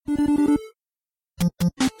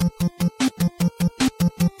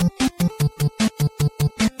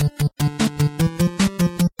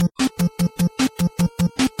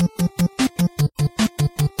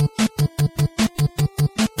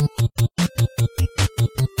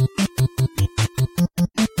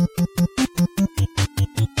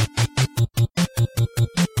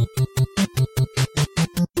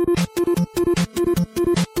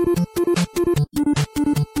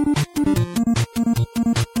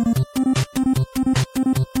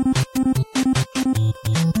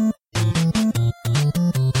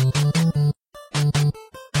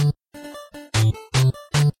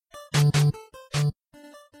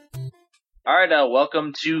right,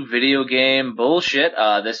 welcome to Video Game Bullshit.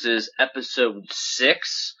 This is episode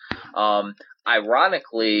 6.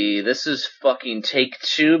 Ironically, this is fucking take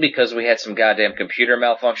 2 because we had some goddamn computer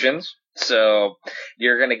malfunctions. So,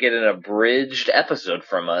 you're gonna get an abridged episode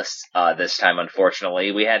from us, this time,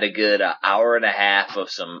 unfortunately. We had a good hour and a half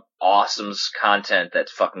of some awesome content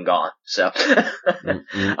that's fucking gone. So,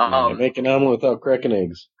 Make an omelet without cracking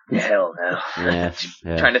eggs. Hell no. Yeah.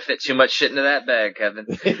 Trying to fit too much shit into that bag, Kevin.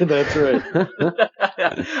 That's right.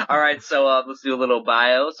 All right, so let's do a little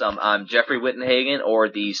bios. I'm Jeffrey Wittenhagen, or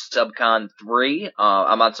the Subcon 3.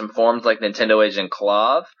 I'm on some forums like Nintendo Agent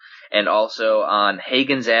Clav, and also on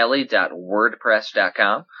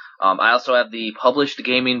hagensalley.wordpress.com. I also have the published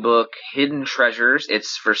gaming book Hidden Treasures.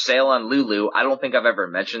 It's for sale on Lulu. I don't think I've ever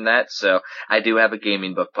mentioned that, so I do have a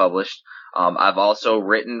gaming book published. I've also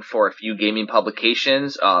written for a few gaming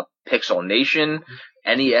publications, Pixel Nation,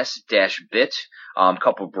 NES-Bit, a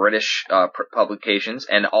couple British publications,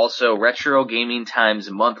 and also Retro Gaming Times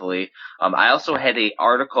Monthly. I also had an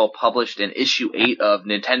article published in issue 8 of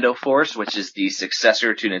Nintendo Force, which is the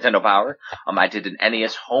successor to Nintendo Power. I did an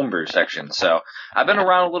NES Homebrew section, so I've been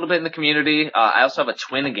around a little bit in the community. I also have a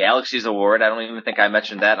Twin Galaxies award. I don't even think I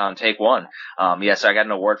mentioned that on take 1. So I got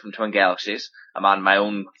an award from Twin Galaxies. I'm on my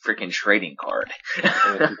own freaking trading card.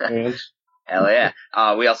 Hell yeah.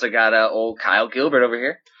 We also got old Kyle Gilbert over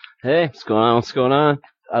here. Hey, what's going on?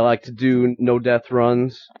 I like to do no-death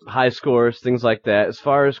runs, high scores, things like that. As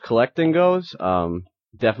far as collecting goes,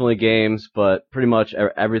 definitely games, but pretty much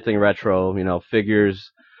everything retro,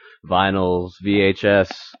 figures, vinyls,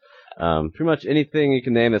 VHS, pretty much anything you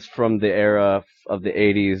can name that's from the era of the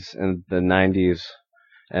 80s and the 90s,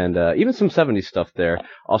 and even some 70s stuff there.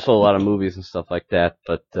 Also a lot of movies and stuff like that,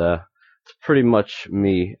 but it's pretty much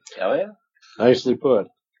me. Oh, yeah. Nicely put.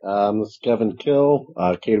 This is Kevin Kill,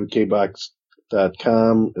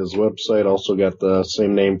 k2kbox.com, his website. Also got the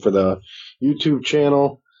same name for the YouTube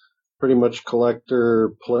channel. Pretty much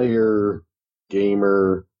collector, player,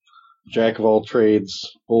 gamer, jack of all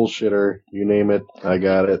trades, bullshitter, you name it, I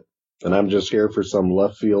got it. And I'm just here for some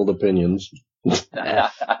left field opinions.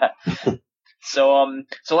 So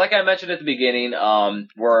like I mentioned at the beginning,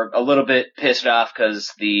 we're a little bit pissed off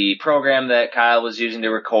because the program that Kyle was using to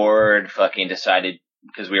record fucking decided,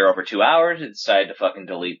 because we were over 2 hours, it decided to fucking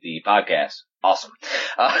delete the podcast. Awesome.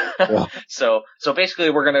 Yeah. So basically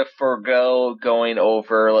we're gonna forego going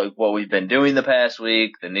over like what we've been doing the past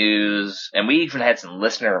week, the news, and we even had some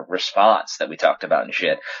listener response that we talked about and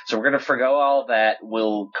shit. So we're gonna forego all that.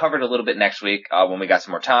 We'll cover it a little bit next week, when we got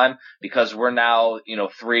some more time, because we're now,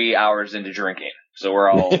 3 hours into drinking. So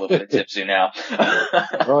we're all a little bit tipsy now.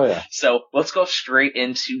 Oh, yeah. So let's go straight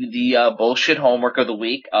into the bullshit homework of the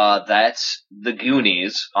week. That's The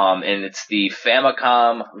Goonies, and it's the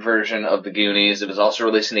Famicom version of The Goonies. It was also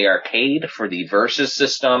released in the arcade for the Versus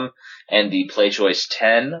system and the PlayChoice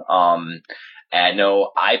 10. I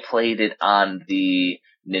know I played it on the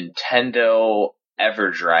Nintendo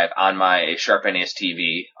EverDrive on my Sharp NES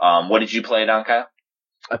TV. What did you play it on, Kyle?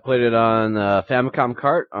 I played it on Famicom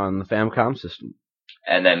Cart on the Famicom system.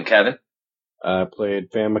 And then Kevin? I played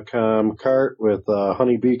Famicom Cart with a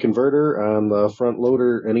Honeybee converter on the front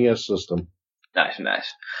loader NES system. Nice.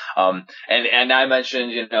 And I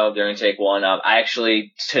mentioned, during take 1, I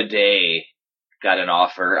actually today got an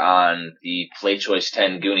offer on the PlayChoice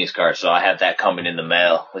 10 Goonies card, so I have that coming in the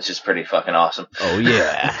mail, which is pretty fucking awesome. Oh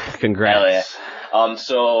yeah. Congrats. Hell yeah.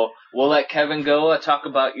 So we'll let Kevin go talk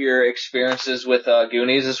about your experiences with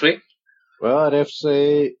Goonies this week. Well, I'd have to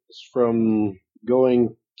say, from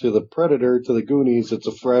going to the Predator to the Goonies, it's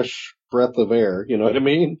a fresh breath of air. You know what I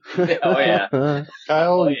mean? Oh, yeah.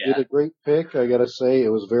 Kyle, you did a great pick. I gotta say, it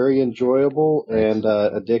was very enjoyable and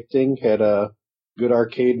addicting. Had good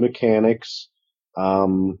arcade mechanics.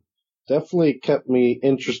 Definitely kept me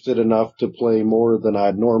interested enough to play more than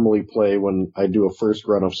I'd normally play when I do a first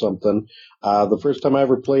run of something. The first time I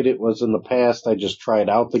ever played it was in the past. I just tried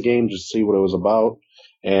out the game just to see what it was about.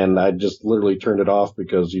 And I just literally turned it off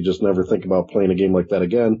because you just never think about playing a game like that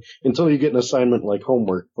again until you get an assignment like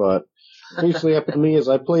homework. But basically happened to me is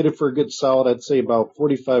I played it for a good solid, I'd say about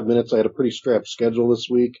 45 minutes. I had a pretty strapped schedule this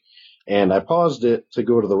week, and I paused it to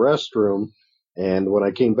go to the restroom. And when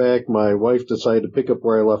I came back, my wife decided to pick up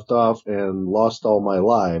where I left off and lost all my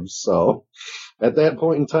lives. So at that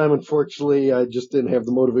point in time, unfortunately, I just didn't have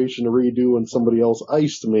the motivation to redo when somebody else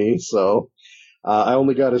iced me. So I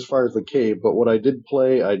only got as far as the cave, but what I did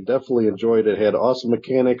play, I definitely enjoyed it. It had awesome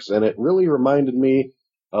mechanics, and it really reminded me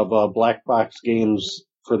of black box games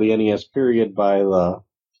for the NES period by the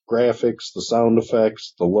graphics, the sound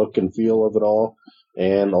effects, the look and feel of it all.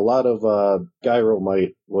 And a lot of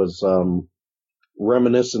Gyromite was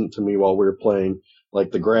reminiscent to me while we were playing.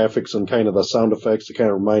 Like the graphics and kind of the sound effects, it kind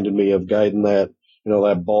of reminded me of guiding that,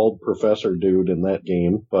 that bald professor dude in that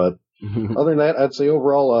game. But other than that, I'd say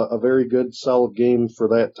overall a very good, solid game for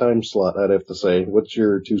that time slot, I'd have to say. What's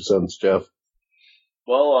your 2 cents, Jeff?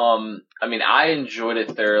 Well, I mean, I enjoyed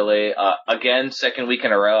it thoroughly. Again, second week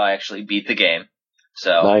in a row, I actually beat the game.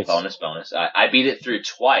 So, nice. bonus. I beat it through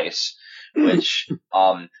twice, which,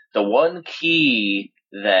 the one key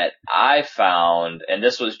that I found, and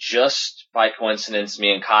this was just by coincidence,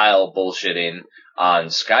 me and Kyle bullshitting on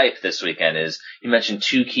Skype this weekend, is you mentioned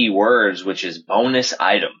 2 key words, which is bonus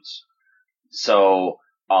items. So,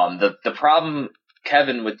 the problem,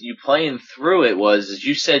 Kevin, with you playing through it was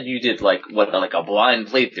you said you did like a blind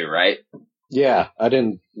playthrough, right? Yeah, I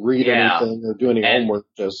didn't read anything or do any homework.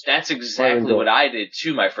 That's exactly what I did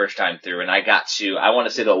too my first time through, and I got to, I want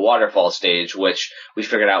to say the waterfall stage, which we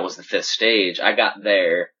figured out was the 5th stage. I got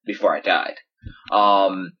there before I died.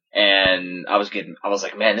 And I was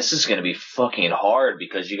like, man, this is gonna be fucking hard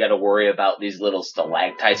because you gotta worry about these little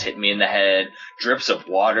stalactites hitting me in the head, drips of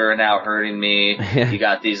water are now hurting me, you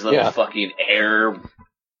got these little fucking air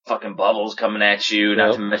fucking bubbles coming at you,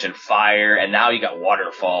 not to mention fire, and now you got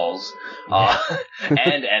waterfalls,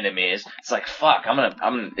 and enemies. It's like, fuck,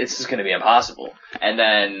 this is gonna be impossible. And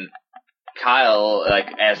then Kyle, like,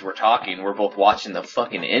 as we're talking, we're both watching the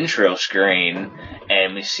fucking intro screen,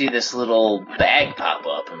 and we see this little bag pop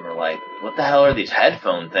up, and we're like, what the hell are these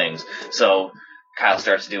headphone things? So Kyle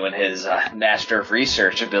starts doing his Master of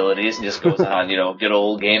Research abilities and just goes on, good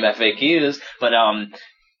old game FAQs, but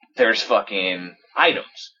there's fucking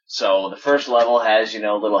items. So the first level has,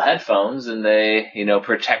 little headphones, and they,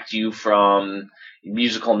 protect you from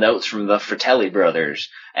musical notes from the Fratelli brothers.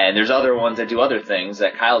 And there's other ones that do other things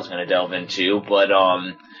that Kyle's going to delve into, but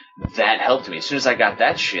that helped me. As soon as I got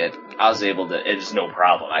that shit, I was able to, it was no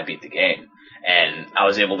problem. I beat the game. And I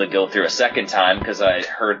was able to go through a second time because I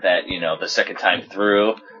heard that, the second time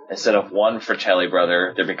through, instead of 1 Fratelli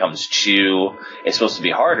brother, there becomes 2. It's supposed to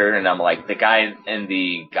be harder, and I'm like, the guy in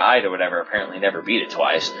the guide or whatever apparently never beat it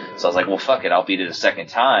twice. So I was like, well, fuck it, I'll beat it a second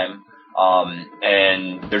time.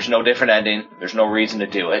 And there's no different ending. There's no reason to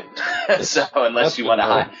do it. So unless you want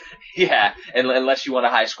unless you want a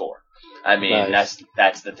high score. I mean, nice.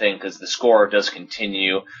 That's the thing, because the score does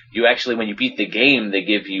continue. You actually, when you beat the game, they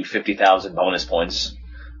give you 50,000 bonus points.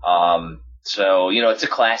 So, it's a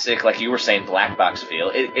classic, like you were saying, black box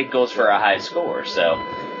feel. It goes for a high score. So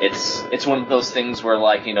it's one of those things where,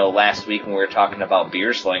 like, last week when we were talking about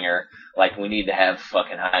Beer Slinger, like, we need to have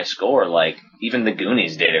fucking high score. Like, even the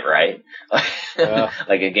Goonies did it, right?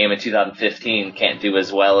 Like, a game in 2015 can't do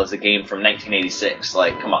as well as a game from 1986.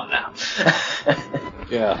 Like, come on now.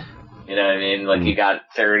 Yeah. You know what I mean? Like, you got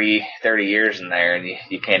 30 years in there, and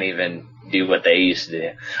you can't even do what they used to do.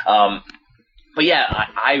 But yeah,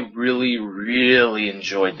 I really, really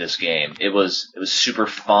enjoyed this game. It was super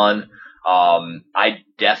fun. I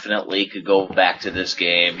definitely could go back to this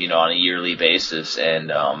game, on a yearly basis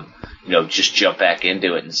and, just jump back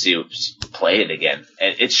into it and play it again.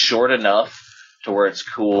 And it's short enough to where it's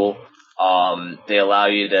cool. They allow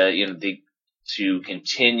you to, to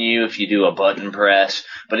continue if you do a button press,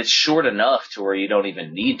 but it's short enough to where you don't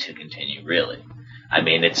even need to continue, really. I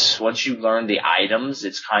mean, it's, once you learn the items,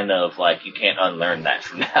 it's kind of like you can't unlearn that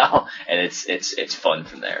from now, and it's fun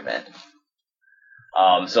from there, man.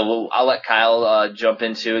 So I'll let Kyle jump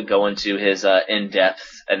into it, go into his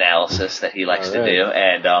in-depth analysis that he likes to do,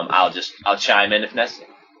 and I'll chime in if necessary.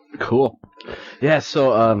 Cool. Yeah.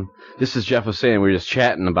 So just as Jeff was saying, we were just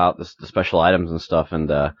chatting about the special items and stuff, and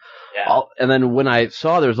and then when I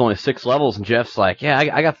saw there was only 6 levels, and Jeff's like, "Yeah,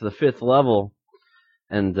 I got to the 5th level,"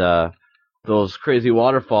 and those crazy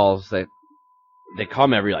waterfalls they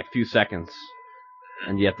come every like few seconds,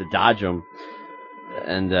 and you have to dodge them.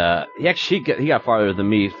 And he got farther than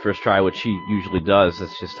me first try, which he usually does.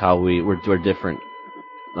 That's just how we're different.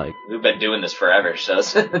 Like, we've been doing this forever, so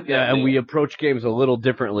yeah, and we approach games a little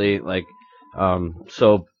differently. Like,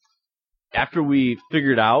 so after we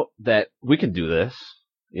figured out that we could do this,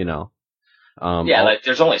 like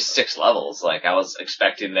there's only 6 levels. Like, I was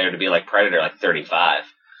expecting there to be like Predator, like 35.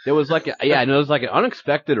 It was like it was like an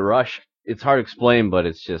unexpected rush. It's hard to explain, but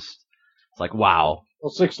it's like, wow. Well,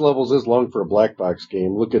 6 levels is long for a black box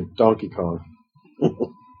game. Look at Donkey Kong.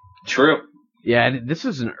 True. Yeah, and this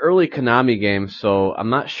is an early Konami game, so I'm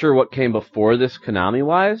not sure what came before this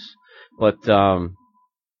Konami-wise, but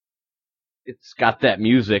it's got that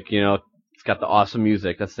music, It's got the awesome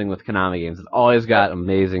music. That's the thing with Konami games. It's always got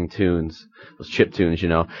amazing tunes, those chip tunes,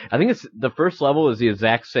 I think it's the first level is the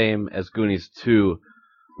exact same as Goonies 2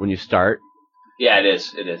 when you start. Yeah, it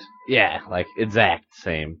is. Yeah, like exact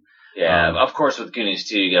same. Yeah, of course with Goonies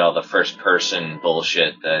 2 you get all the first person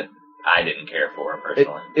bullshit that I didn't care for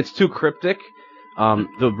personally. It's too cryptic.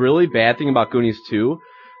 The really bad thing about Goonies 2,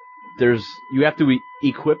 you have to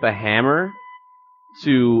equip a hammer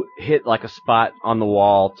to hit like a spot on the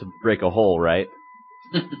wall to break a hole, right?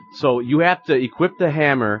 So you have to equip the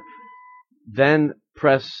hammer, then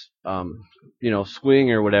press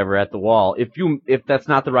swing or whatever at the wall. If that's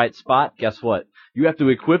not the right spot, guess what? You have to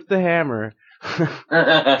equip the hammer,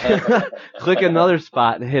 click another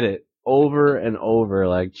spot and hit it over and over.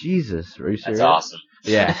 Like, Jesus, are you serious? That's awesome.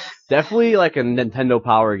 Yeah, definitely like a Nintendo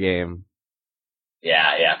Power game.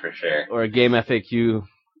 Yeah, for sure. Or a game FAQ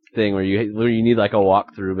thing where you need like a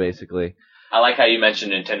walkthrough, basically. I like how you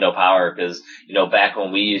mentioned Nintendo Power because, back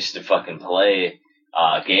when we used to fucking play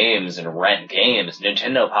games and rent games,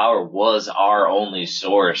 Nintendo Power was our only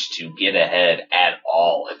source to get ahead at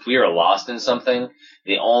all. If we were lost in something,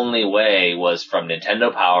 the only way was from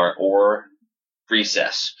Nintendo Power or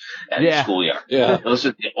recess at the schoolyard. Yeah. Those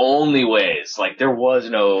are the only ways. Like, there was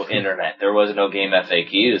no internet. There was no game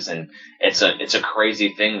FAQs. And it's a crazy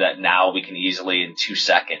thing that now we can easily, in 2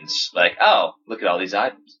 seconds, like, oh, look at all these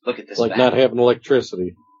items. Look at this. Like not having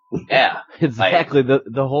electricity. Yeah. Exactly.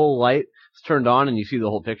 The whole light is turned on and you see the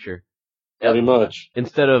whole picture. Pretty much.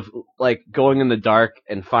 Instead of, like, going in the dark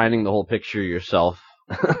and finding the whole picture yourself.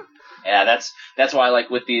 Yeah, that's why, like,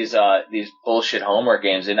 with these bullshit homework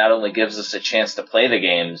games, it not only gives us a chance to play the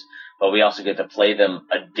games, but we also get to play them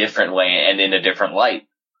a different way and in a different light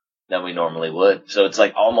than we normally would. So it's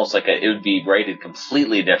like almost like it would be rated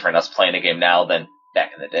completely different us playing a game now than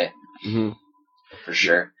back in the day. Mm-hmm. For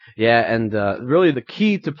sure. Yeah, and really the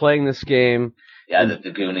key to playing this game,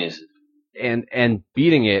 the Goonies, and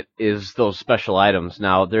beating it is those special items.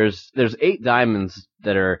 Now there's 8 diamonds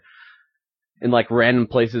that are in like random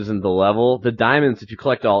places in the level. The diamonds, if you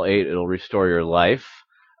collect all 8, it'll restore your life.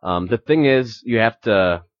 The thing is, you have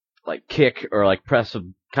to like kick or like press a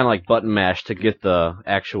kind of like button mash to get the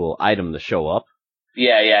actual item to show up.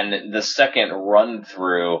 Yeah, and the second run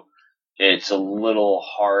through, it's a little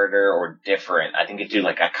harder or different. I think you do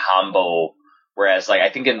like a combo, whereas like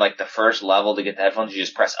I think in like the first level to get the headphones, you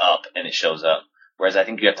just press up and it shows up. Whereas I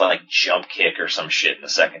think you have to like jump kick or some shit the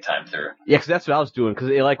second time through. Yeah, because that's what I was doing. Because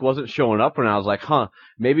it like wasn't showing up when I was like,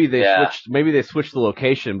 maybe they switched the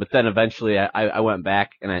location. But then eventually I went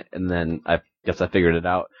back and then I guess I figured it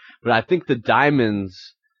out. But I think the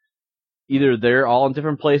diamonds, either they're all in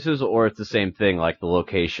different places or it's the same thing, like the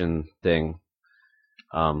location thing.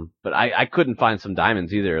 But I couldn't find some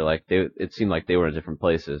diamonds either. Like it seemed like they were in different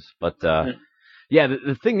places. But yeah,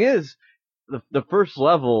 the thing is, the first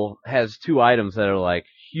level has 2 items that are like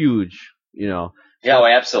huge, Yeah,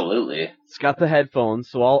 absolutely. It's got the headphones,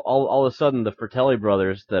 so all of a sudden the Fratelli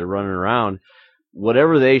brothers that are running around,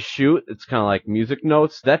 whatever they shoot, it's kind of like music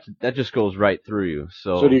notes. That just goes right through you.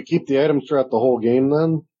 So do you keep the items throughout the whole game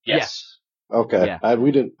then? Yes. Okay. Yeah. I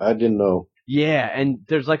didn't know. Yeah, and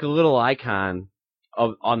there's like a little icon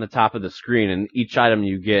on the top of the screen, and each item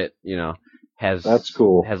you get, that's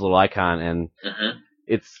cool. Has a little icon, and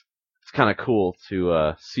it's kind of cool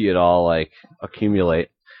to see it all like accumulate.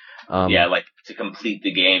 Like to complete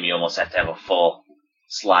the game, you almost have to have a full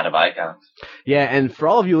slot of icons. Yeah, and for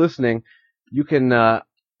all of you listening, you can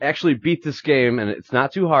actually beat this game, and it's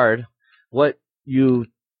not too hard. What you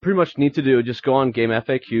pretty much need to do is just go on Game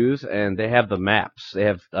FAQs, and they have the maps. They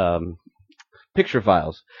have picture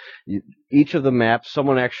files. Each of the maps,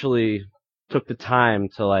 someone actually took the time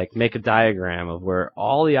to like make a diagram of where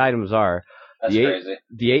all the items are. That's crazy.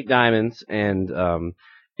 The 8 diamonds, and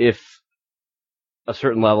if a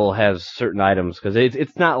certain level has certain items, because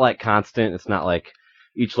it's not like constant. It's not like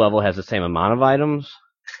each level has the same amount of items.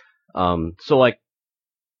 So like,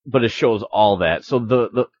 but it shows all that. So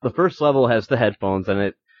the first level has the headphones,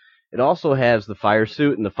 and it also has the fire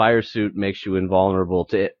suit, and the fire suit makes you invulnerable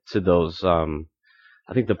to those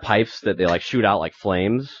I think the pipes that they like shoot out like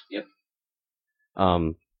flames. Yep.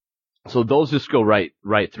 So those just go right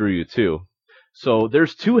through you too. So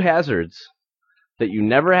there's 2 hazards that you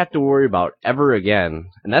never have to worry about ever again,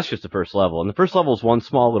 and that's just the first level. And the first level is one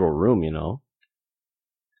small little room,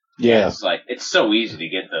 Yeah. It's so easy to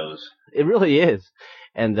get those. It really is.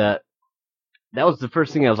 And that was the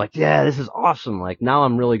first thing I was like, yeah, this is awesome. Like, now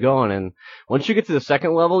I'm really going. And once you get to the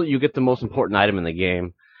second level, you get the most important item in the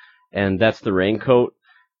game, and that's the raincoat.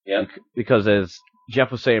 Yeah. Because as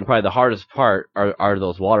Jeff was saying, probably the hardest part are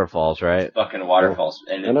those waterfalls, right? It's fucking waterfalls.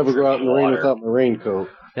 And I never go out in the rain without my raincoat.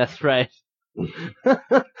 That's right.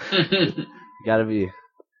 Gotta be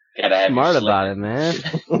smart about it, man.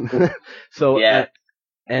 So, yeah.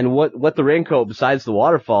 And what the raincoat, besides the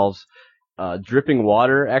waterfalls, dripping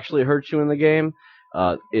water actually hurts you in the game.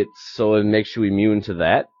 it makes you immune to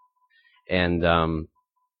that. And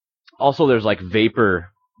also there's like vapor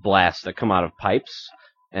blasts that come out of pipes,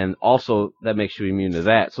 and also that makes you immune to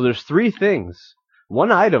that. So there's 3 things,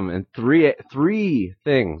 1 item, and three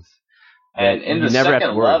things. And in the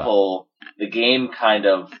second level, the game kind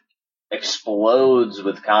of explodes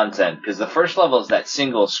with content, because the first level is that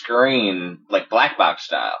single screen, like black box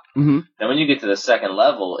style. Mm-hmm. Then when you get to the second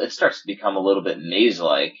level, it starts to become a little bit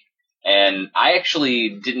maze-like. And I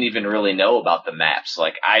actually didn't even really know about the maps.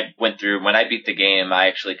 Like, I went through, when I beat the game, I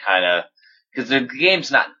actually kind of, because the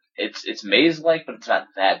game's not, it's maze-like, but it's not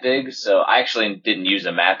that big, so I actually didn't use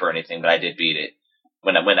a map or anything, but I did beat it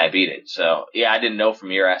when I beat it. So, yeah, I didn't know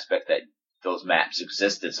from your aspect that those maps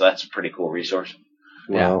existed, so that's a pretty cool resource.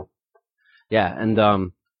 Wow. Yeah,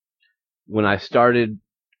 and when I started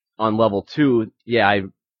on level 2,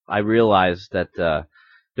 I realized that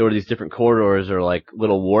there were these different corridors or like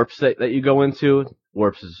little warps that you go into.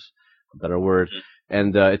 Warps is a better word. Mm-hmm.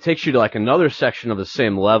 And it takes you to like another section of the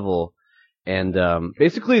same level. And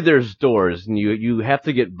basically there's doors, and you have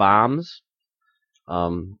to get bombs.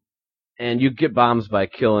 And you get bombs by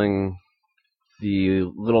killing the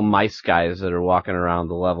little mice guys that are walking around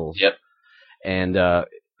the levels. Yep. And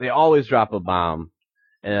they always drop a bomb.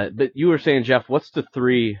 But you were saying, Jeff, what's the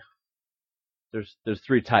 3? There's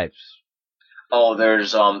 3 types. Oh,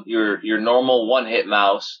 there's your normal one-hit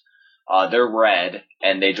mouse. They're red,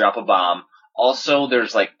 and they drop a bomb. Also,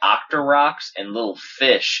 there's like Octoroks and little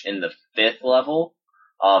fish in the 5th level.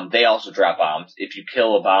 They also drop bombs. If you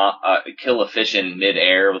kill a fish in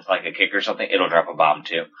midair with like a kick or something, it'll drop a bomb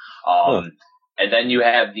too. And then you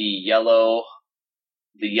have the yellow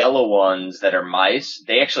ones that are mice.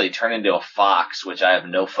 They actually turn into a fox, which I have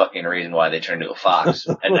no fucking reason why they turn into a fox.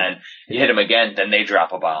 And then you hit them again, then they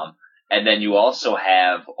drop a bomb. And then you also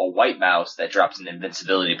have a white mouse that drops an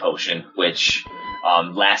invincibility potion, which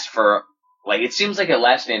lasts for, like, it seems like it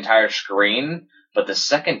lasts the entire screen, but the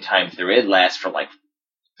second time through, it lasts for like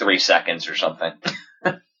 3 seconds or something.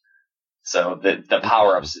 So the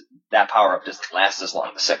power-ups, that power-up doesn't last as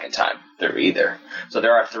long the second time through either. So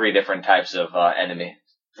there are 3 different types of enemy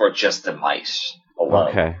for just the mice alone.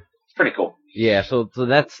 Okay. It's pretty cool. Yeah, so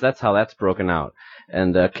that's how that's broken out.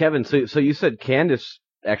 And Kevin, so you said Candace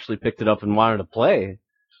actually picked it up and wanted to play.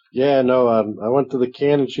 Yeah, no, I went to the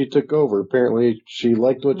can and she took over. Apparently she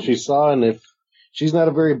liked what she saw, and if she's not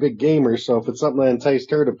a very big gamer, so if it's something that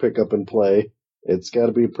enticed her to pick up and play, it's got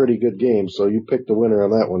to be a pretty good game. So you picked the winner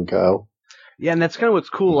on that one, Kyle. Yeah, and that's kind of what's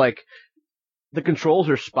cool. Like, the controls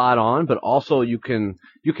are spot on, but also you can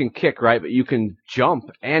kick, right? But you can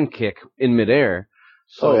jump and kick in midair.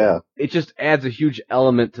 So It just adds a huge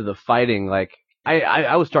element to the fighting. Like,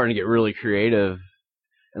 I was starting to get really creative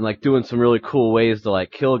and like doing some really cool ways to like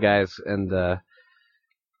kill guys, and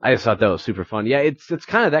I just thought that was super fun. Yeah, it's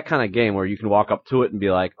kind of that kind of game where you can walk up to it and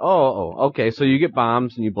be like, oh, okay, so you get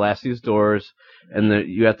bombs and you blast these doors, and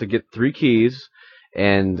you have to get 3 keys,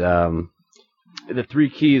 and the 3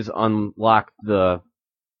 keys unlock the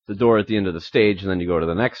door at the end of the stage, and then you go to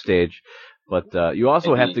the next stage. But you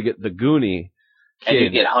also have to get the Goonie kid. And you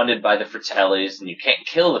get hunted by the Fratellis, and you can't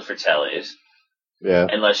kill the Fratellis. Yeah.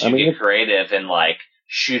 Unless you get creative and like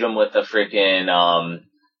shoot them with the freaking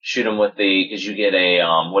because you get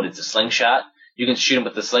a slingshot. You can shoot them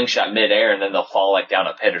with the slingshot midair, and then they'll fall like down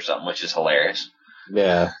a pit or something, which is hilarious.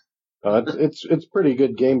 Yeah. It's pretty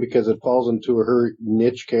good game because it falls into her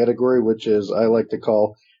niche category, which is I like to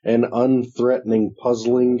call an unthreatening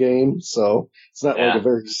puzzling game. So it's not like a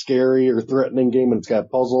very scary or threatening game, and it's got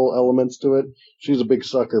puzzle elements to it. She's a big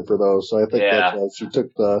sucker for those, so I think that's why she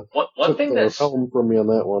took the home from me on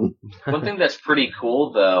that one. One thing that's pretty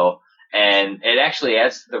cool though, and it actually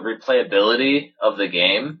adds to the replayability of the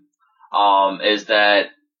game, is that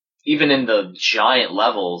even in the giant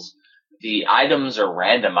levels, the items are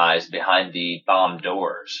randomized behind the bomb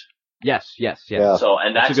doors. Yes. Yeah. So,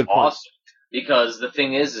 and that's awesome. Because the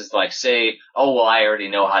thing is like, say, oh, well, I already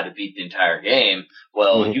know how to beat the entire game.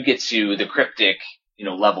 Well, you get to the cryptic,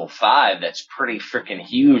 level 5, that's pretty freaking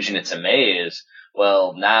huge, and it's a maze.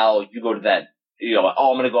 Well, now you go to that,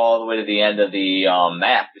 I'm going to go all the way to the end of the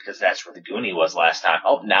map because that's where the Goonie was last time.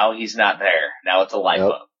 Oh, now he's not there. Now it's a life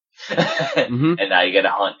up. And now you got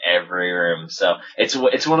to hunt every room. So it's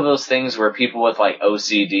one of those things where people with like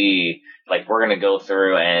OCD, like, we're going to go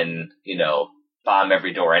through and, bomb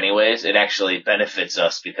every door anyways. It actually benefits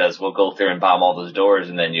us because we'll go through and bomb all those doors,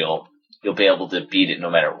 and then you'll be able to beat it no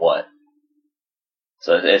matter what.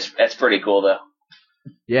 So that's pretty cool though.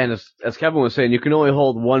 Yeah, and as Kevin was saying, you can only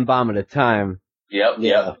hold 1 bomb at a time.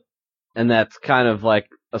 Yep. And that's kind of like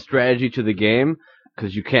a strategy to the game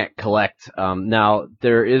because you can't collect. Now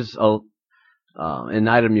there is an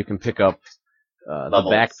item you can pick up.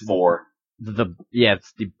 Level 4.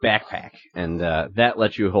 It's the backpack, and that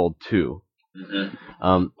lets you hold 2.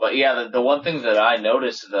 Mm-hmm. But yeah, the one thing that I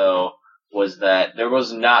noticed though was that there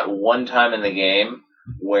was not one time in the game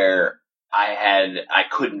where I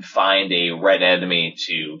couldn't find a red enemy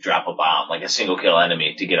to drop a bomb, like a single kill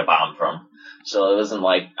enemy to get a bomb from. So it wasn't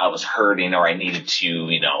like I was hurting or I needed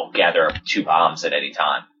to, gather up 2 bombs at any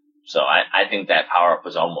time. So I think that power up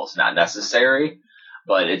was almost not necessary,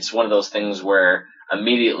 but it's one of those things where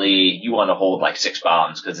immediately you want to hold like 6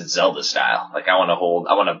 bombs because it's Zelda style. Like I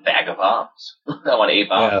want a bag of bombs. I want 8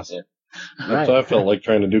 bombs. Yeah. That's what I felt like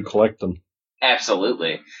trying to do, collect them.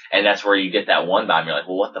 Absolutely. And that's where you get that one bomb. You're like,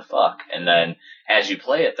 well, what the fuck? And then as you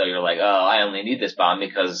play it, though, you're like, oh, I only need this bomb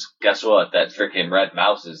because guess what? That freaking red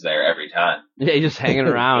mouse is there every time. Yeah, he's just hanging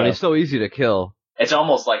around. He's so easy to kill. It's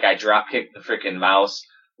almost like I drop kick the freaking mouse,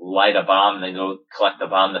 light a bomb, and then go collect the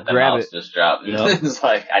bomb that the mouse just dropped. Yep. It's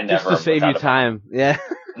like, I never. Just to save you time. Yeah.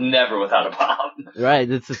 Never without a bomb. Right.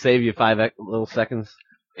 It's to save you 5 little seconds.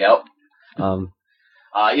 Yep.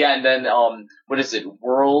 Yeah, and then, what is it?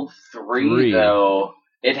 World 3, though,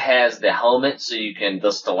 it has the helmet so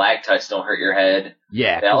the stalactites don't hurt your head.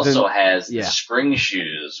 Yeah. It also has the spring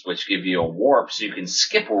shoes, which give you a warp so you can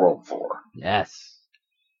skip World 4. Yes.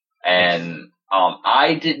 And,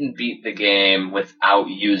 I didn't beat the game without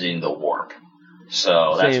using the warp.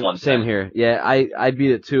 So that's one thing. Same here. Yeah, I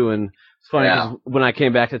beat it too, and it's funny because when I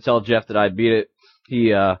came back to tell Jeff that I beat it,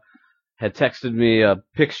 he, had texted me a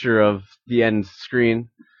picture of the end screen.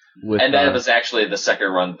 And that was actually the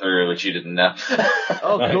second run through, which you didn't know.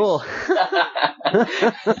 Oh, cool.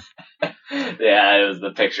 Yeah, it was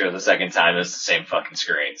the picture of the second time. It was the same fucking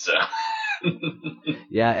screen, so.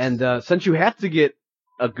 Yeah, and since you have to get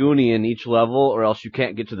a Goonie in each level, or else you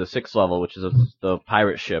can't get to the 6th level, which is the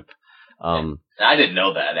pirate ship. And I didn't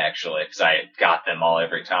know that, actually, because I got them all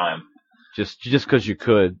every time. Just because you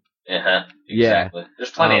could. Uh-huh, exactly. Yeah.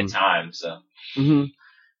 There's plenty of time, so. Mm-hmm.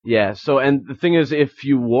 Yeah, so, and the thing is, if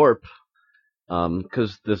you warp,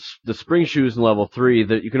 because the spring shoes in level 3,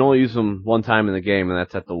 that you can only use them one time in the game, and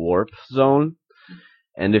that's at the warp zone.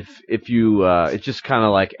 And if you, it just kind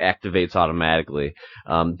of like activates automatically.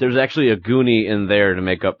 There's actually a Goonie in there to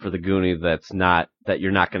make up for the Goonie that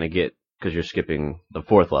you're not going to get because you're skipping the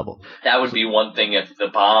 4th level. That would be one thing if the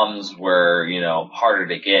bombs were, harder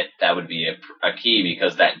to get. That would be a key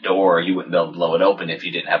because that door, you wouldn't be able to blow it open if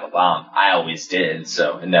you didn't have a bomb. I always did,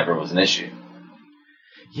 so it never was an issue.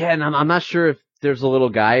 Yeah, and I'm not sure if there's a little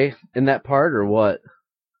guy in that part or what.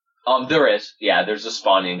 There is. Yeah, there's a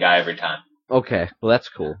spawning guy every time. Okay, well that's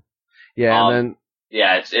cool. Yeah, and then.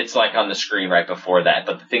 Yeah, it's like on the screen right before that.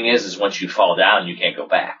 But the thing is once you fall down, you can't go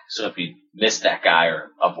back. So if you missed that guy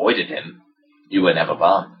or avoided him, you wouldn't have a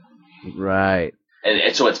bomb. Right.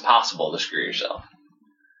 And so it's possible to screw yourself.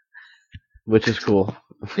 Which is cool.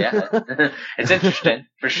 Yeah. It's interesting,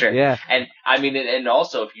 for sure. Yeah. And, I mean, and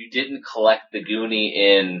also, if you didn't collect the Goonie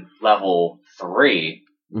in level 3,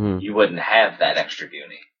 you wouldn't have that extra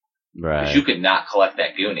Goonie. Right. Because you could not collect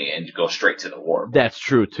that Goonie and go straight to the warp. That's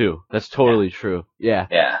true, too. That's totally true. Yeah.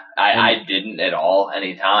 Yeah. I didn't at all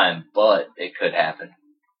any time, but it could happen.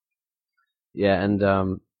 Yeah, and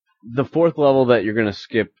the 4th level that you're going to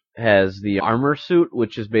skip has the armor suit,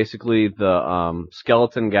 which is basically the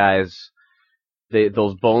skeleton guys,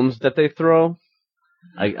 those bones that they throw.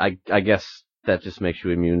 I guess that just makes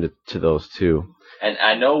you immune to those, too. And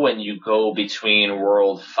I know when you go between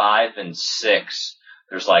World 5 and 6...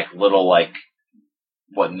 there's little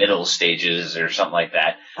middle stages or something like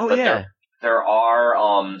that. Oh, but yeah. There are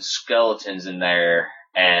skeletons in there,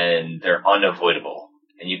 and they're unavoidable,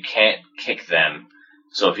 and you can't kick them.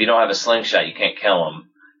 So if you don't have a slingshot, you can't kill them.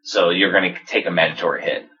 So you're going to take a mandatory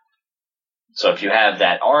hit. So if you have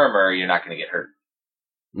that armor, you're not going to get hurt.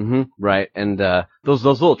 Mm-hmm. Right, and those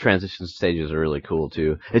little transition stages are really cool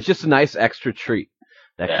too. It's just a nice extra treat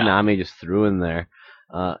that Konami just threw in there.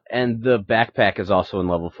 And the backpack is also in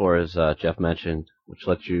level 4, as Jeff mentioned, which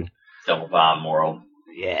lets you double bomb world.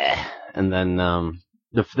 Yeah, and then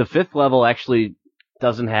the 5th level actually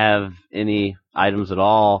doesn't have any items at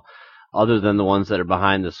all, other than the ones that are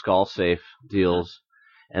behind the skull safe deals.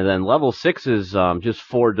 And then level 6 is just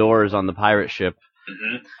 4 doors on the pirate ship.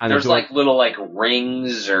 Mm-hmm. There's little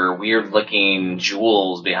rings or weird looking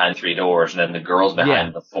jewels behind 3 doors, and then the girls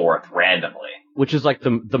behind the 4th randomly. Which is like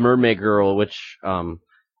the mermaid girl, which I'm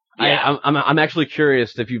actually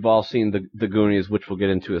curious if you've all seen the Goonies, which we'll get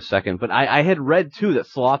into in a second. But I had read too that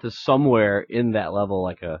Sloth is somewhere in that level,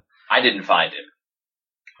 I didn't find it.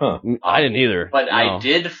 Huh. I didn't either. But no. I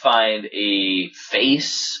did find a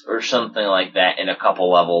face or something like that in a couple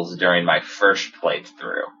levels during my first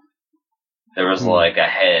playthrough. there was like a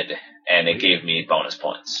head, and it gave me bonus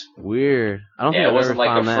points. Weird. I don't think it wasn't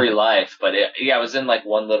like a free that. life, but it was in like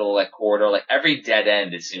one little like corridor. Like every dead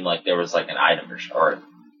end, it seemed like there was like an item or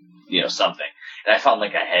something. And I found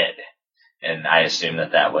like a head, and I assumed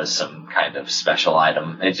that was some kind of special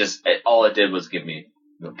item. All it did was give me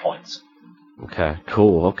the points. Okay,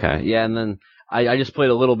 cool. Okay, yeah, and then I just played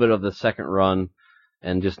a little bit of the second run,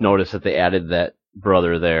 and just noticed that they added that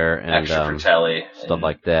brother there and extra fratelli stuff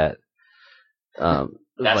like that. That's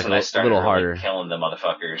like when I started really harder. killing the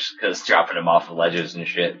motherfuckers, because dropping them off of ledges and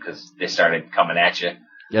shit, because they started coming at you.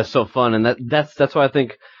 Yeah, it's so fun, and that's what I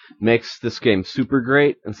think makes this game super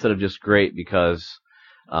great instead of just great, because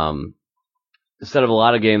instead of a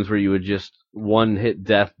lot of games where you would just one hit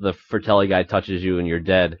death, the Fratelli guy touches you and you're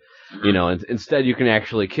dead, and instead you can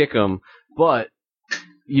actually kick him, but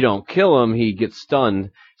you don't kill him, he gets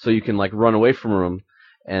stunned, so you can like run away from him,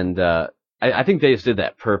 and I think they just did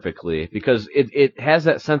that perfectly, because it has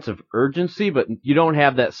that sense of urgency, but you don't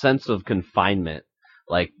have that sense of confinement.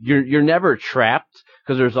 Like you're never trapped,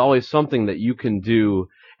 because there's always something that you can do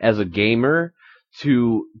as a gamer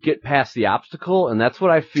to get past the obstacle, and that's what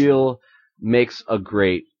I feel makes a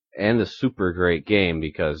great and a super great game,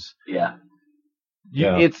 because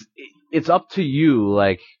it's up to you.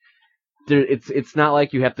 Like it's not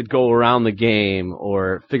like you have to go around the game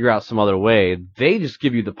or figure out some other way. They just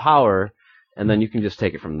give you the power, and then you can just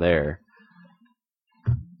take it from there.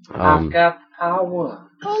 I've got power.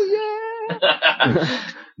 Oh yeah.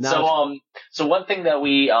 So one thing that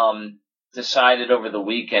we decided over the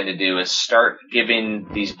weekend to do is start giving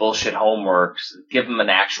these bullshit homeworks, give them an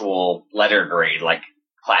actual letter grade, like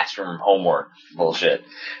classroom homework bullshit.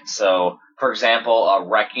 So, for example, a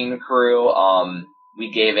Wrecking Crew, we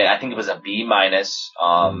gave it, I think it was a B-,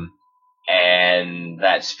 and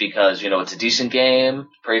that's because, it's a decent game,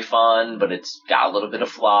 pretty fun, but it's got a little bit of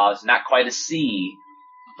flaws, not quite a C,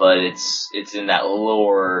 but it's in that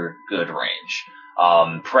lower good range.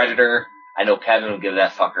 Predator, I know Kevin would give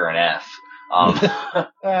that fucker an F.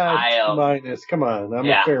 Minus, come on, I'm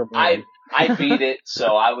a fair man. I beat it,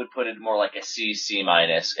 so I would put it more like a C-.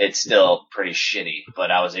 It's still pretty shitty,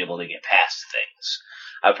 but I was able to get past things.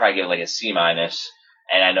 I would probably give it like a C-,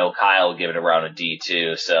 and I know Kyle would give it around a D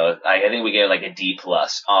too, so I think we gave it like a D+.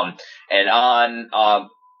 And on,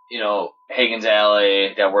 Hagen's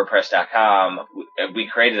Alley, WordPress.com, we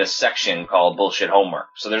created a section called Bullshit Homework.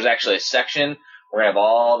 So there's actually a section, we're going to have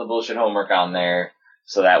all the bullshit homework on there,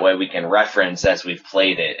 so that way we can reference as we've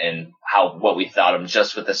played it and what we thought of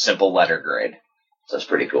just with a simple letter grade. So it's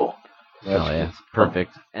pretty cool. Yeah,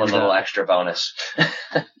 perfect. One little extra bonus.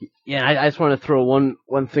 Yeah, I just want to throw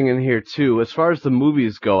one thing in here too. As far as the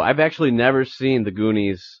movies go, I've actually never seen The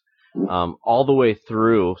Goonies all the way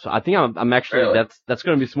through. So I think I'm actually really? that's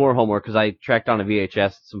going to be some more homework, because I tracked down a VHS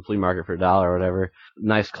at some flea market for $1 or whatever.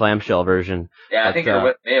 Nice clamshell version. Yeah, I think you were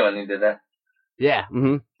with me when you did that. Yeah.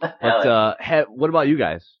 But what about you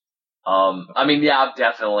guys? I've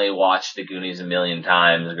definitely watched The Goonies a million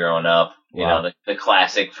times growing up. You know, the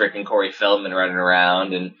classic freaking Corey Feldman running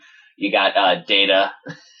around, and you got Data,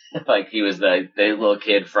 like he was the little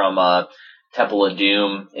kid from Temple of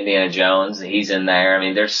Doom, Indiana Jones. He's in there. I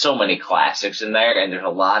mean, there's so many classics in there, and there's a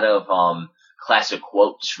lot of classic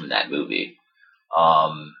quotes from that movie.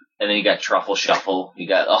 And then you got Truffle Shuffle. You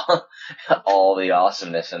got all the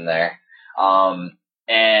awesomeness in there.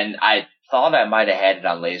 And I thought I might have had it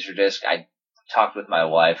on Laserdisc. I talked with my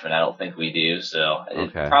wife, and I don't think we do, so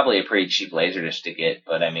it's probably a pretty cheap Laserdisc to get,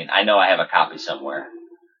 but I know I have a copy somewhere.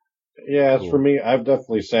 Yeah, as for me, I've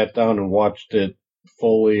definitely sat down and watched it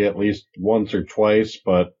fully at least once or twice,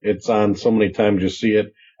 but it's on so many times you see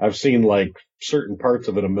it. I've seen like certain parts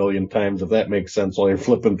of it a million times, if that makes sense, while you're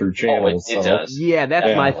flipping through channels. It does. Yeah,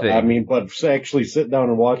 that's my thing. But to actually sit down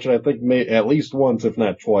and watch it, I think at least once, if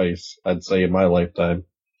not twice, I'd say in my lifetime.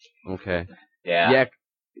 Okay. Yeah.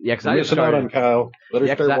 Yeah, because I just started on Kyle. Better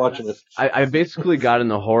start watching it. I basically got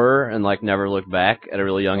into horror and like never looked back at a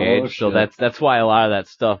really young age, so that's why a lot of that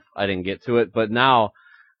stuff I didn't get to it. But now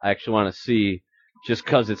I actually want to see, just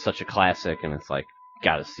because it's such a classic, and it's like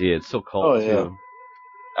gotta see it. It's so cool too.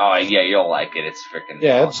 Oh yeah, you'll like it. It's freaking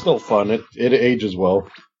awesome. It's still fun. It ages well.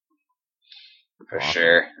 For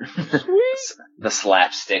sure. The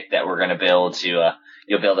slapstick that we're gonna build to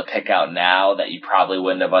you'll be able to pick out now that you probably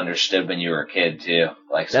wouldn't have understood when you were a kid too.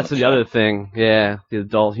 Like that's the other thing. Yeah, the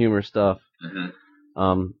adult humor stuff.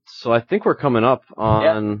 Mm-hmm. So I think we're coming up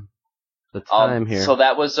on the time here. So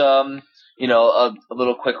that was a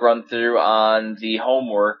little quick run through on the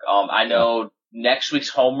homework. I know next week's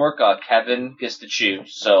homework, Kevin gets to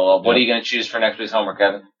choose. So what are you going to choose for next week's homework,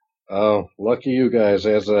 Kevin? Oh, lucky you guys.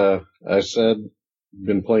 As I said,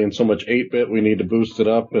 been playing so much 8-bit, we need to boost it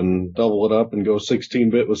up and double it up and go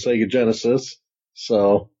 16-bit with Sega Genesis.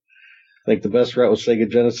 So I think the best route with Sega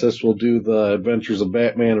Genesis will do the Adventures of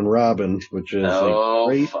Batman and Robin, which is a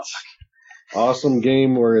great, awesome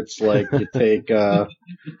game where it's like you take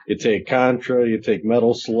Contra, you take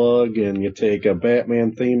Metal Slug, and you take a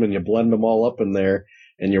Batman theme and you blend them all up in there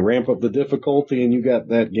and you ramp up the difficulty and you got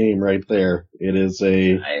that game right there. It is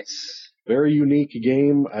a very unique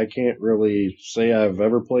game. I can't really say I've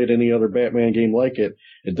ever played any other Batman game like it.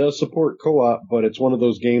 It does support co-op, but it's one of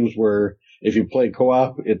those games where if you play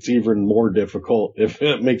co-op, it's even more difficult, if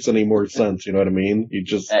it makes any more sense, you know what I mean?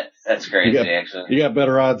 That's crazy, actually. You got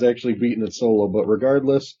better odds actually beating it solo, but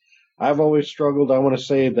regardless, I've always struggled. I want to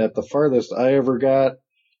say that the farthest I ever got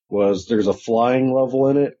was there's a flying level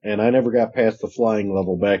in it, and I never got past the flying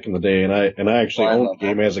level back in the day, and I actually owned the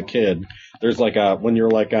game as a kid. There's like when you're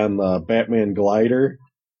like on the Batman glider.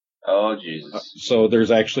 Oh, Jesus. So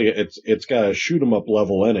there's actually, it's got a shoot 'em up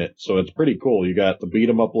level in it. So it's pretty cool. You got the beat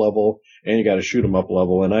 'em up level and you got a shoot 'em up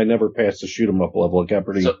level. And I never passed the shoot 'em up level. It got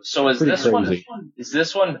pretty, so is pretty this crazy. Is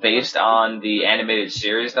this one based on the animated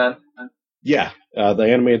series then? Yeah. The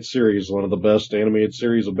animated series, one of the best animated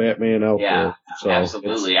series of Batman out there. So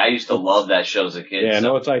absolutely. I used to love that show as a kid. Yeah,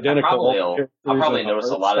 no, it's identical. I'll probably notice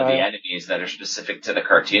a lot of the enemies that are specific to the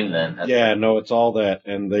cartoon then. No, it's all that.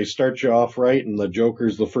 And they start you off right, and the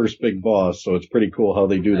Joker's the first big boss, so it's pretty cool how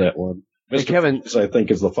they do that one. Hey, Kevin, Freeze, I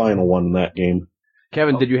think, is the final one in that game.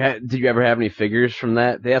 Kevin, did you ever have any figures from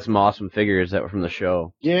that? They had some awesome figures that were from the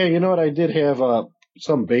show. Yeah, you know what? I did have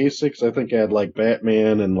some basics. I think I had like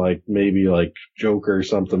Batman and like maybe like Joker or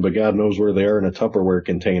something, but God knows where they are in a Tupperware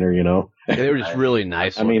container, you know? Yeah, they were just really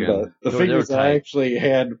nice I mean, the figures I actually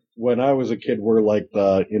had when I was a kid were like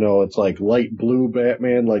it's like light blue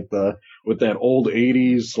Batman, like with that old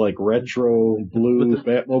 80s, like retro blue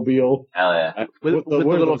Batmobile. Hell yeah. With the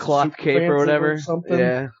little cloth cape or whatever. Something?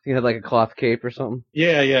 Yeah. You had like a cloth cape or something.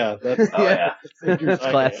 Yeah. That's, That's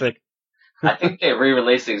classic. I think they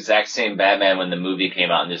re-released the exact same Batman when the movie came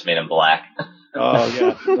out and just made him black. Oh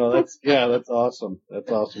yeah, no, that's awesome. That's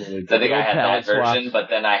awesome. I think I had that version, but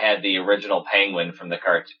then I had the original Penguin from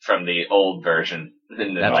the old version,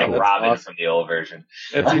 and then Robin awesome. From the old version.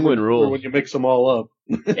 That's Penguin rule when you mix them all up.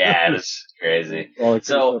 Yeah, it's crazy.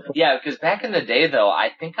 So yeah, because back in the day though, I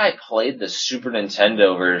think I played the Super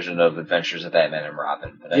Nintendo version of Adventures of Batman and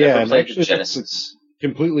Robin, but I never played the Genesis.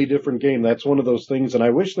 Completely different game. That's one of those things, and I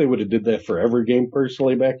wish they would have did that for every game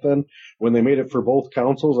personally back then. When they made it for both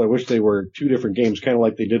consoles, I wish they were two different games, kind of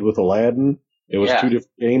like they did with Aladdin. It was two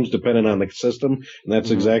different games depending on the system, and that's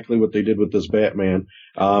exactly what they did with this Batman.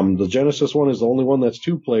 The Genesis one is the only one that's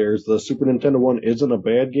 2 players. The Super Nintendo one isn't a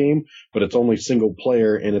bad game, but it's only single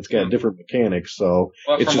player, and it's got different mechanics. So,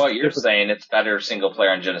 from what you're saying, it's better single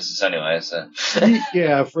player on Genesis anyway. So.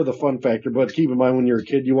 Yeah, for the fun factor. But keep in mind, when you're a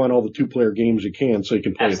kid, you want all the 2-player games you can, so you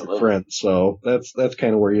can play with your friends. So that's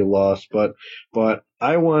kind of where you lost. But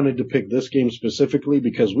I wanted to pick this game specifically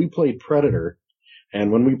because we played Predator,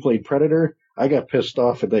 and when we played Predator, I got pissed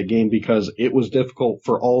off at that game because it was difficult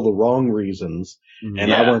for all the wrong reasons.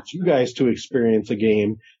 And I want you guys to experience a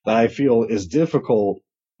game that I feel is difficult,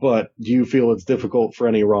 but do you feel it's difficult for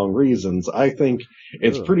any wrong reasons? I think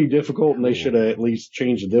it's pretty difficult, and they should at least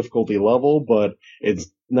change the difficulty level, but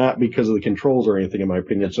it's not because of the controls or anything, in my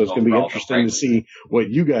opinion. So it's going to be interesting to see what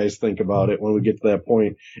you guys think about it when we get to that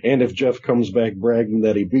point. And if Jeff comes back bragging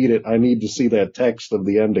that he beat it, I need to see that text of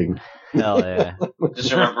the ending. Hell yeah.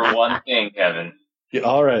 Just remember one thing, Kevin. Yeah,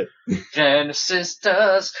 all right. Genesis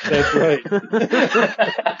does. That's right.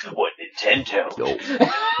 What Nintendo?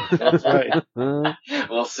 That's right.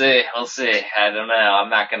 We'll see. I don't know. I'm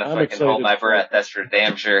not going to fucking hold my breath. That's for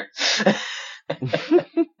damn sure.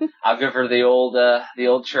 I'll give her the old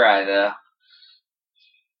try though.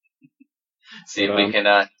 See if we can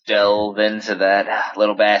delve into that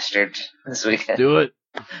little bastard this weekend. Do it.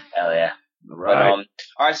 Hell yeah. Right. But,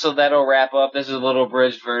 alright, so that'll wrap up. This is a little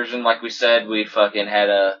abridged version. Like we said, we fucking had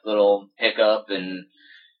a little hiccup and,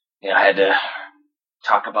 I had to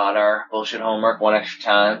talk about our bullshit homework one extra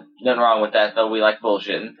time. Nothing wrong with that, though. We like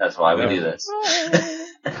bullshitting. That's why we do this.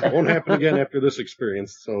 It won't happen again after this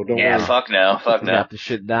experience, so don't worry. Yeah, fuck no. Got the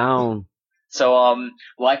shit down. So,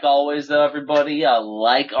 like always, though, everybody,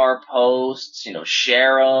 like our posts,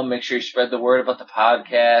 share them, make sure you spread the word about the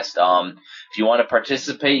podcast. If you want to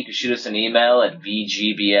participate, you can shoot us an email at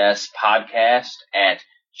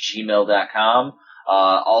vgbspodcast@gmail.com.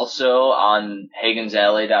 Also on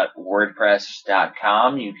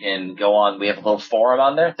hagensalley.wordpress.com, you can go on, we have a little forum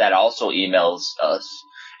on there that also emails us.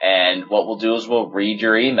 And what we'll do is we'll read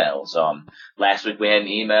your emails. Last week we had an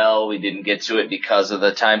email. We didn't get to it because of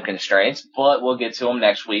the time constraints, but we'll get to them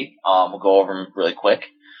next week. We'll go over them really quick.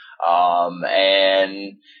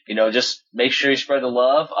 And, just make sure you spread the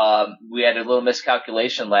love. We had a little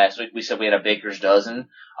miscalculation last week. We said we had a baker's dozen.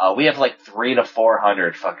 We have like 300 to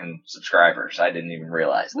 400 fucking subscribers. I didn't even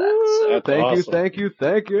realize that. So, Thank you.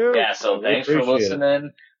 yeah, so thanks for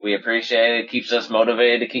listening. We appreciate it. It keeps us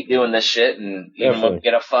motivated to keep doing this shit. And even when we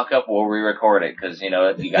get a fuck up, we'll re-record it because, you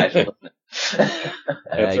guys are listening.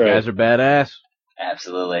 You guys are badass.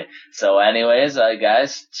 Absolutely. So anyways,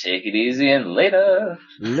 guys, take it easy and later.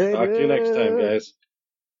 Talk to you next time, guys.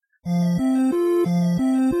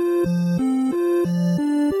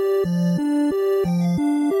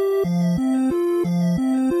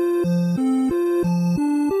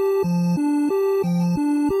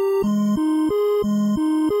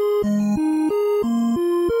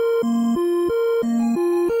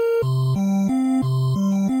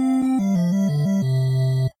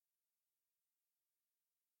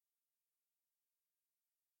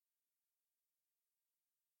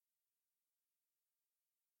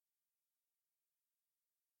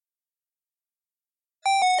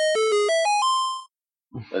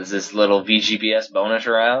 Was this little VGBS bonus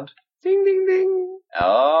round? Ding, ding, ding.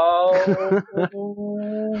 Oh,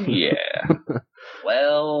 yeah.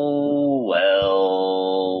 Well.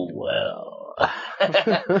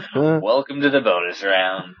 Welcome to the bonus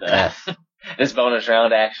round. This bonus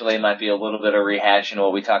round actually might be a little bit of rehashing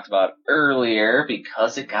what we talked about earlier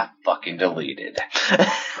because it got fucking deleted.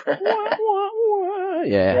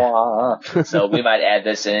 Yeah. So we might add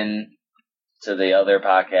this in to the other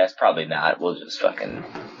podcast. Probably not. We'll just fucking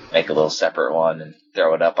make a little separate one and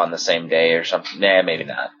throw it up on the same day or something. Nah, maybe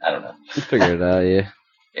not. I don't know. We'll figure it out, yeah.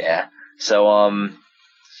 Yeah. So,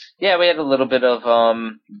 yeah, we had a little bit of,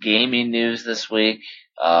 gaming news this week.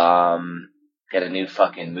 Got a new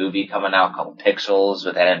fucking movie coming out called Pixels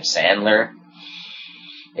with Adam Sandler.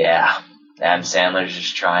 Yeah. Adam Sandler's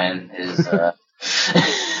just trying his,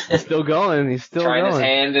 He's still going. He's still trying going. his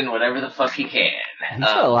hand in whatever the fuck he can. He's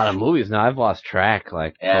got a lot of movies now. I've lost track,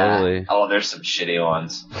 totally. Oh, there's some shitty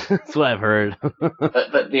ones. That's what I've heard.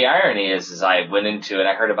 but the irony is I went into it,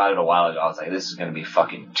 I heard about it a while ago, I was like, this is gonna be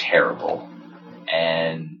fucking terrible.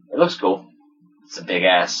 And it looks cool. It's a big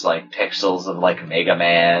ass, pixels of, Mega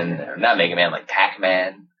Man, or not Mega Man,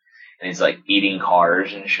 Pac-Man. And he's, eating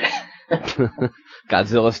cars and shit.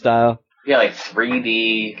 Godzilla style? Yeah,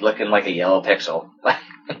 3D, looking like a yellow pixel.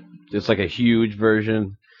 Just like a huge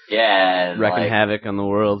version. Yeah. And wrecking havoc on the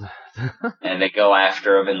world. And they go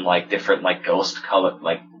after him in, different, ghost color,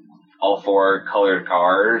 all 4 colored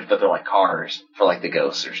cars, but they're cars for, the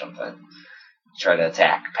ghosts or something. Try to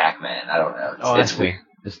attack Pac-Man. I don't know. It's weird.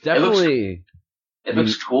 It's definitely... It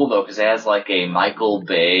looks cool, though, because it has, a Michael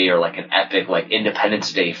Bay or, an epic,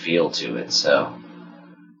 Independence Day feel to it, so...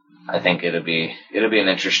 I think it'll be an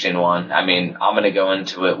interesting one. I mean, I'm gonna go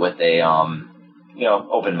into it with a,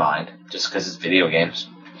 open mind, just because it's video games.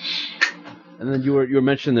 And then you were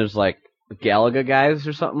mentioning there's, Galaga guys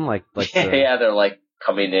or something? Yeah, they're,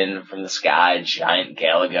 coming in from the sky, giant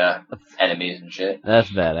Galaga enemies and shit.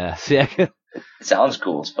 That's badass, yeah. It sounds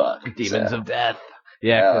cool as fuck. Demons of Death.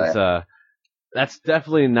 Yeah, because that's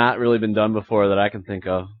definitely not really been done before that I can think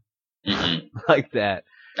of. Mm-hmm. Like that.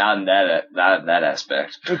 Not in that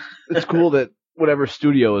aspect. It's cool that whatever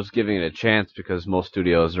studio is giving it a chance, because most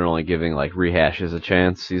studios are only giving rehashes a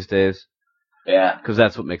chance these days. Yeah. Because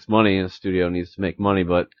that's what makes money. A studio needs to make money,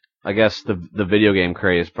 but I guess the video game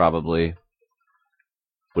craze probably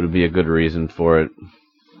would be a good reason for it.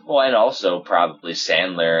 Well, and also probably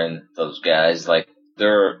Sandler and those guys,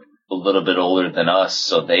 they're a little bit older than us,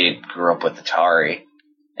 so they grew up with Atari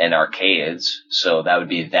and arcades, so that would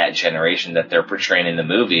be that generation that they're portraying in the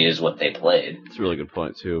movie is what they played. It's a really good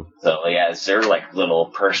point, too. So, yeah, it's their, little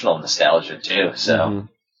personal nostalgia, too, so, I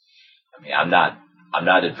mean, I'm not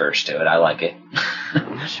adverse to it. I like it.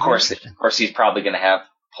 Of course, he's probably going to have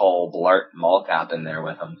Paul Blart Mall Cop in there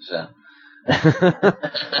with him, so.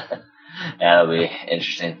 That'll be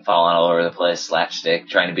interesting. Falling all over the place, slapstick,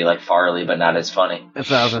 trying to be like Farley, but not as funny. That's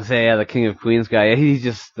what I was going to say, yeah, the King of Queens guy. He's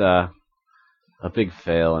just, a big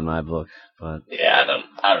fail in my book, but yeah,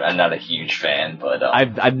 I'm not a huge fan, but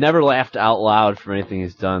I've never laughed out loud for anything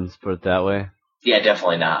he's done. Let's put it that way. Yeah,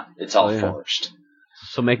 definitely not. It's all forced.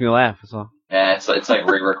 So make me laugh. That's all. Yeah, it's like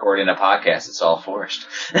re-recording a podcast. It's all forced.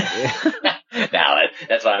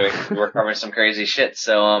 That's why we're covering some crazy shit.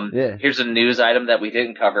 So here's a news item that we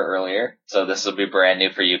didn't cover earlier. So this will be brand new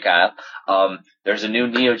for you, Kyle. There's a new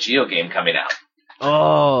Neo Geo game coming out.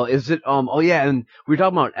 Oh, is it? Oh yeah, and we were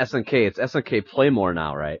talking about SNK. It's SNK Playmore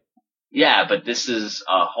now, right? Yeah, but this is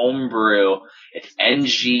a homebrew. It's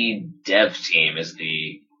NG Dev Team is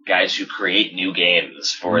the guys who create new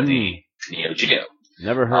games for the Neo Geo.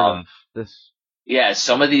 Never heard of this. Yeah,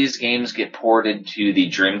 some of these games get ported to the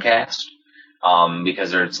Dreamcast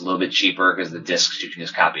because it's a little bit cheaper because the discs, you can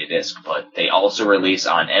just copy a disc. But they also release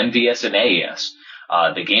on MVS and AES.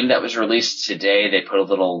 The game that was released today, they put a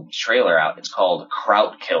little trailer out. It's called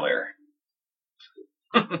Kraut Killer.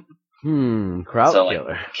 Kraut Killer.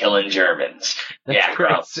 Like, killing Germans. That's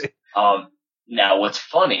crazy. Now, what's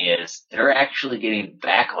funny is they're actually getting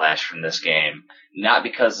backlash from this game, not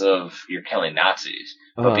because of you're killing Nazis,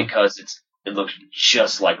 but because it looks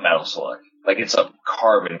just like Metal Slug. Like, it's a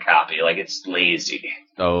carbon copy. Like, it's lazy.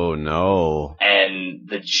 Oh, no. And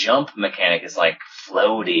the jump mechanic is, like,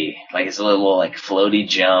 floaty. Like, it's a little, like, floaty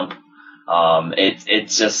jump.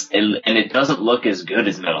 It's just, and it doesn't look as good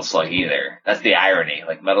as Metal Slug either. That's the irony.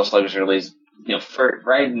 Like, Metal Slug was released,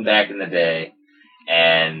 right back in the day,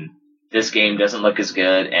 and this game doesn't look as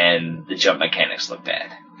good, and the jump mechanics look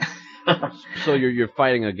bad. So you're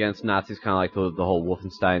fighting against Nazis, kind of like the whole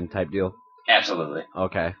Wolfenstein type deal? Absolutely.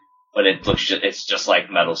 Okay. But it's just like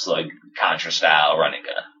Metal Slug, Contra style running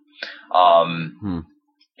gun.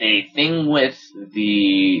 The thing with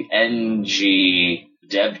the NG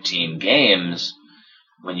Dev Team games,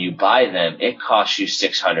 when you buy them, it costs you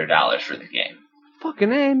 $600 for the game.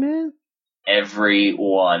 Fucking A, man. Every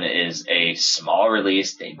one is a small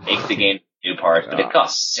release. They make the game new parts, but it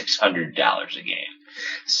costs $600 a game.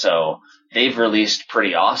 So they've released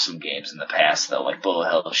pretty awesome games in the past, though, like Bullet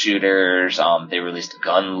Hell Shooters. They released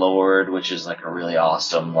Gunlord, which is like a really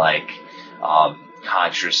awesome, like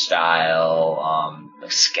Contra style,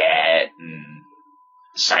 like Scat and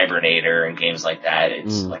Cybernator and games like that.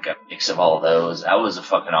 It's like a mix of all of those. That was a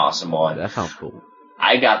fucking awesome one. That sounds cool.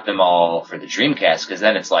 I got them all for the Dreamcast because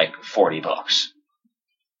then it's like $40.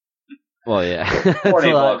 Well, yeah,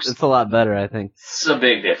 $40. It's a lot better, I think. It's a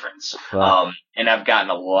big difference. And I've gotten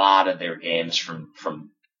a lot of their games from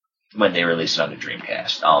when they released it on the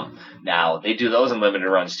Dreamcast. Now they do those in limited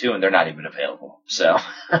runs too, and they're not even available. So,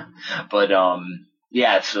 but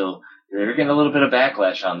yeah, so they're getting a little bit of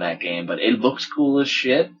backlash on that game, but it looks cool as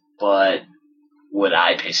shit. But would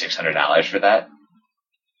I pay $600 for that?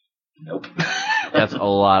 Nope. That's a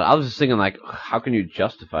lot. I was just thinking, like, how can you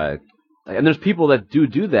justify it? Like, and there's people that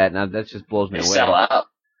do that. Now that just blows me away. They sell out.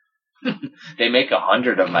 They make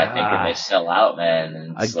 100 of them, I think, and they sell out, man.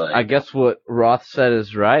 And I guess what Roth said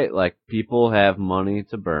is right. Like, people have money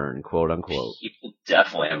to burn, quote unquote. People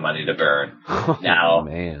definitely have money to burn. Now,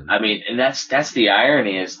 man. I mean, and that's the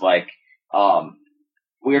irony is like,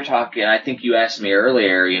 we were talking, I think you asked me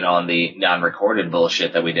earlier, on the non-recorded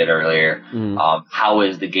bullshit that we did earlier, how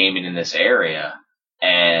is the gaming in this area?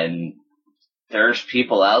 And there's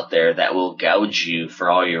people out there that will gouge you for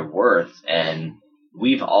all you're worth, and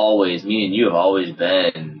me and you have always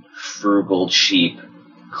been frugal, cheap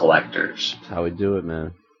collectors. That's how we do it,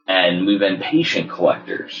 man. And we've been patient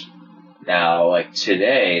collectors. Now, like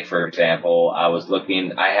today, for example, I was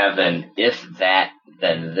looking, I have an If That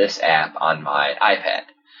Then This app on my iPad.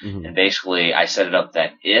 And basically, I set it up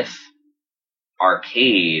that if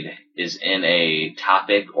arcade is in a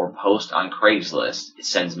topic or post on Craigslist, it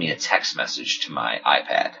sends me a text message to my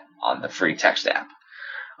iPad on the free text app.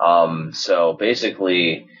 So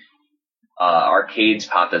basically, arcades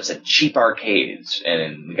popped up, said cheap arcades,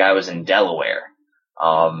 and the guy was in Delaware.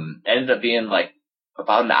 Ended up being like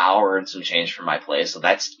about an hour and some change from my place, so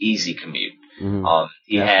that's easy commute.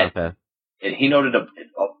 He noted a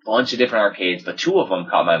bunch of different arcades, but two of them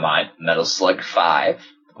caught my mind: Metal Slug 5,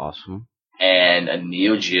 awesome, and a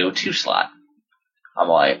Neo Geo 2-slot. I'm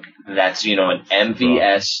like, that's, an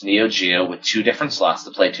MVS Neo Geo with 2 different slots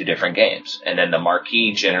to play 2 different games. And then the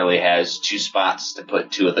marquee generally has 2 spots to put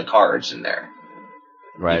 2 of the cards in there.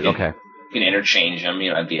 Right, okay. You can interchange them,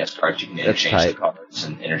 MVS cards, you can interchange the cards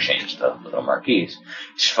and interchange the little marquees.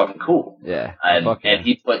 It's fucking cool. Yeah. And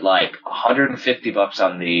he put like $150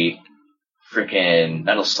 on the freaking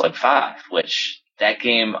Metal Slug 5, which that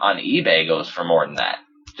game on eBay goes for more than that.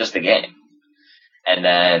 Just the game. And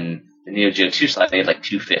then the Neo Geo 2 slot, they had like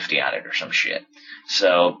 $250 on it or some shit.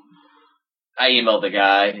 So I emailed the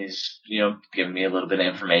guy. He's, giving me a little bit of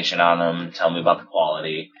information on him, telling me about the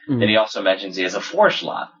quality. Then he also mentions he has a 4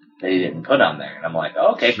 slot that he didn't put on there. And I'm like,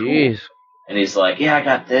 okay, cool. And he's like, yeah, I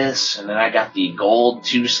got this. And then I got the gold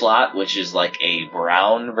 2 slot, which is like a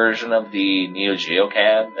brown version of the Neo Geo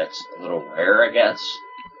cab. That's a little rare, I guess.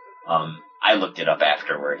 I looked it up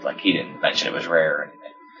afterward. Like, he didn't mention it was rare or anything.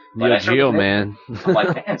 Neo Geo, man. I'm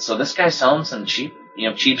like, man, so this guy's selling some cheap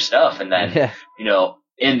stuff. And then,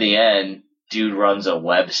 in the end, dude runs a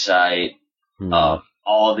website, all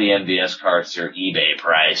all the MVS cards are eBay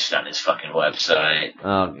priced on his fucking website.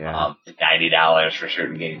 Oh yeah. $90 for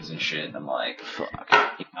certain games and shit. And I'm like, Fuck.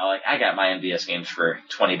 I got my MVS games for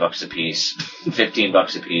 $20 a piece,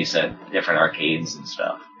 $15 a piece at different arcades and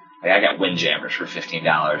stuff. Like, I got Windjammers for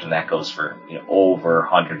 $15, and that goes for over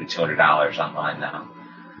 $100 to $200 online now.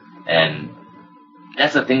 And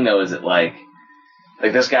that's the thing, though, is that like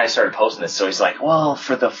this guy started posting this, so he's like, well,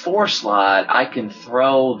 for the 4-slot, I can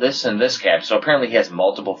throw this and this cab. So apparently he has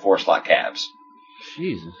multiple 4-slot cabs.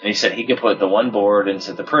 Jesus. And he said he could put the one board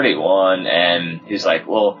into the pretty one, and he's like,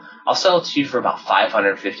 well, I'll sell it to you for about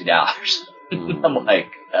 $550. I'm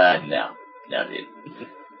like, no, dude.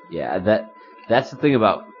 Yeah, that's the thing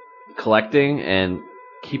about collecting and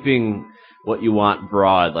keeping what you want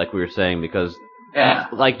broad, like we were saying, because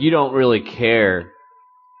like you don't really care.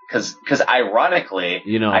 Because ironically,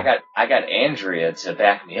 I got Andrea to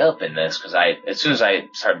back me up in this, because as soon as I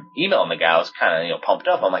started emailing the guy, I was kind of pumped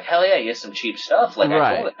up. I'm like, hell yeah, you get some cheap stuff. Like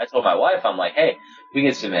right. I told my wife, I'm like, hey, we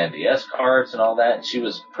get some MVS cards and all that. And she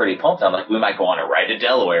was pretty pumped. I'm like, we might go on a ride to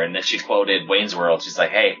Delaware. And then she quoted Wayne's World. She's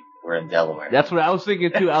like, hey, we're in Delaware. That's what I was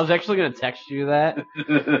thinking too. I was actually gonna text you that.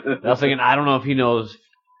 I was thinking, I don't know if he knows.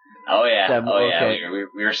 Oh yeah, okay.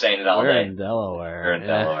 We were saying it all we're day. In Delaware. We're in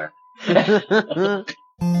Delaware.